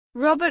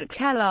Robert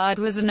Kellard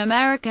was an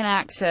American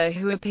actor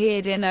who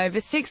appeared in over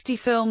 60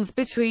 films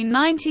between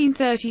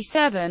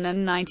 1937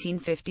 and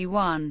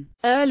 1951.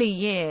 Early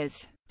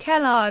years.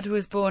 Kellard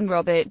was born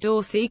Robert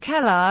Dorsey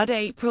Kellard,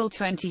 April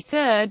 23,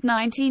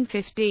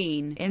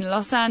 1915, in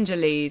Los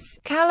Angeles,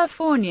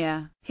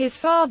 California. His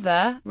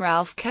father,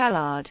 Ralph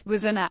Kellard,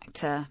 was an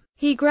actor.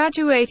 He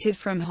graduated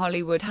from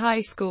Hollywood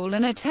High School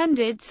and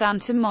attended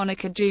Santa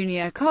Monica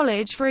Junior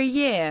College for a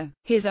year.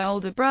 His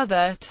older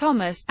brother,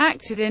 Thomas,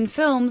 acted in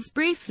films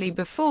briefly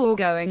before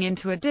going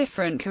into a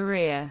different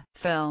career,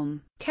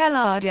 film.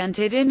 Kellard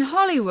entered in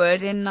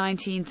Hollywood in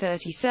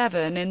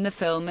 1937 in the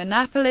film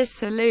Annapolis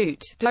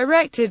Salute,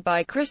 directed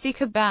by Christy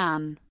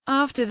Caban.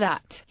 After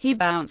that, he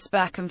bounced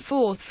back and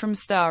forth from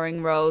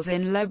starring roles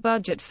in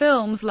low-budget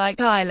films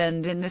like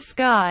Island in the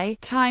Sky,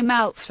 Time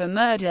Out for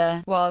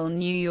Murder, While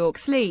New York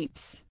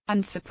Sleeps,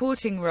 and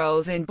supporting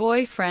roles in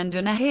Boyfriend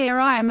and Here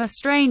I Am a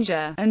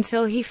Stranger,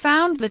 until he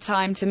found the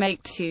time to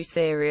make 2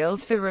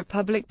 serials for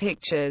Republic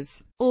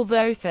Pictures.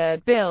 Although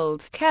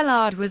third-billed,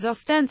 Kellard was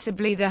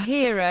ostensibly the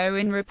hero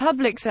in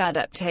Republic's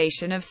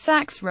adaptation of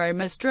Sax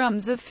Rohmer's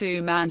Drums of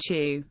Fu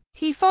Manchu.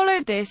 He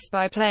followed this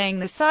by playing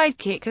the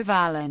sidekick of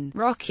Alan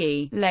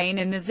 "Rocky" Lane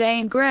in the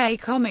Zane Grey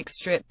comic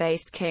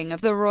strip-based King of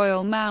the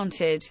Royal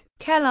Mounted.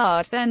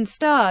 Kellard then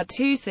starred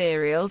 2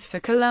 serials for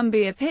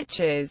Columbia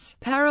Pictures,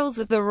 Perils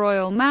of the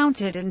Royal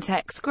Mounted and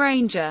Tex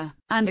Granger,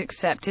 and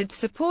accepted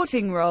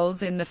supporting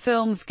roles in the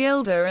films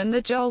Gilda and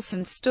the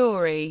Jolson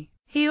Story.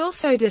 He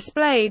also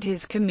displayed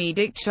his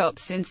comedic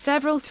chops in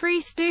several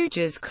Three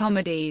Stooges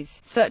comedies,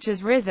 such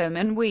as Rhythm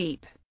and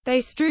Weep, They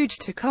Stooge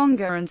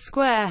Conga and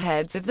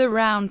Squareheads of the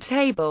Round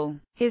Table.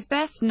 His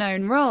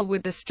best-known role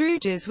with the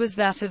Stooges was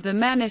that of the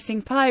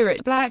menacing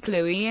pirate Black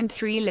Louie in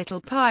Three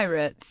Little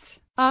Pirates.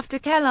 After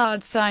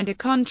Kellard signed a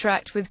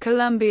contract with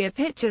Columbia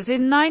Pictures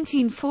in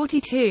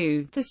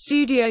 1942, the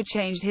studio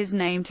changed his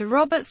name to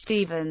Robert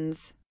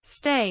Stevens.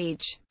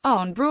 Stage.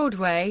 On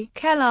Broadway,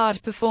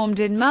 Kellard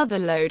performed in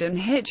Motherlode and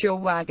Hitch Your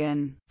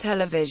Wagon.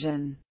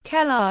 Television.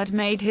 Kellard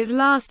made his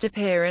last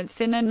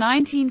appearance in a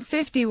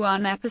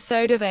 1951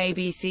 episode of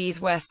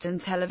ABC's Western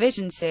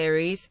television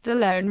series, The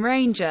Lone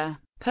Ranger.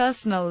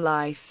 Personal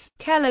life.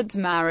 Kellard's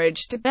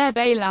marriage to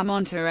Bebe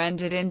Lamonta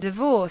ended in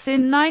divorce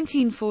in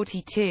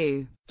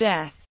 1942.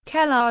 Death.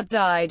 Kellard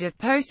died of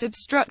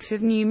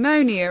post-obstructive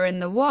pneumonia in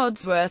the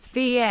Wadsworth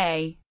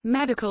VA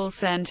Medical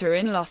Center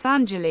in Los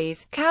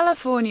Angeles,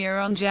 California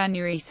on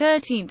January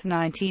 13,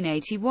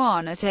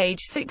 1981 at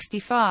age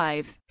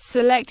 65.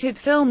 Selected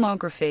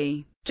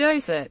filmography.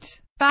 Josette.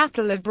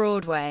 Battle of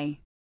Broadway.